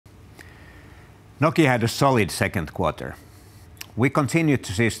Nokia had a solid second quarter. We continued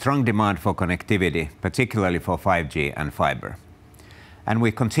to see strong demand for connectivity, particularly for 5G and fiber. And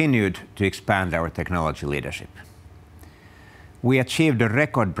we continued to expand our technology leadership. We achieved a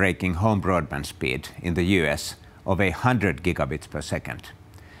record-breaking home broadband speed in the US of 100 gigabits per second.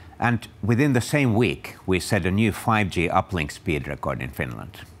 And within the same week, we set a new 5G uplink speed record in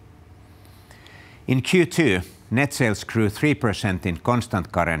Finland. In Q2, net sales grew 3% in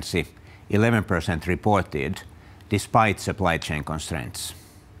constant currency, 11% reported, despite supply chain constraints.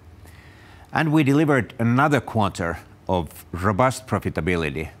 And we delivered another quarter of robust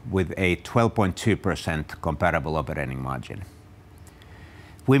profitability with a 12.2% comparable operating margin.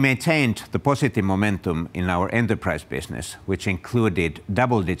 We maintained the positive momentum in our enterprise business, which included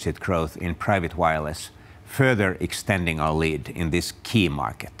double-digit growth in private wireless, further extending our lead in this key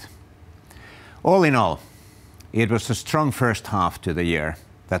market. All in all, it was a strong first half to the year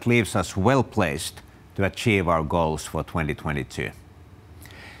that leaves us well placed to achieve our goals for 2022.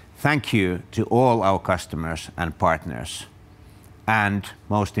 Thank you to all our customers and partners, and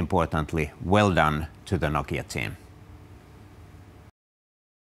most importantly, well done to the Nokia team.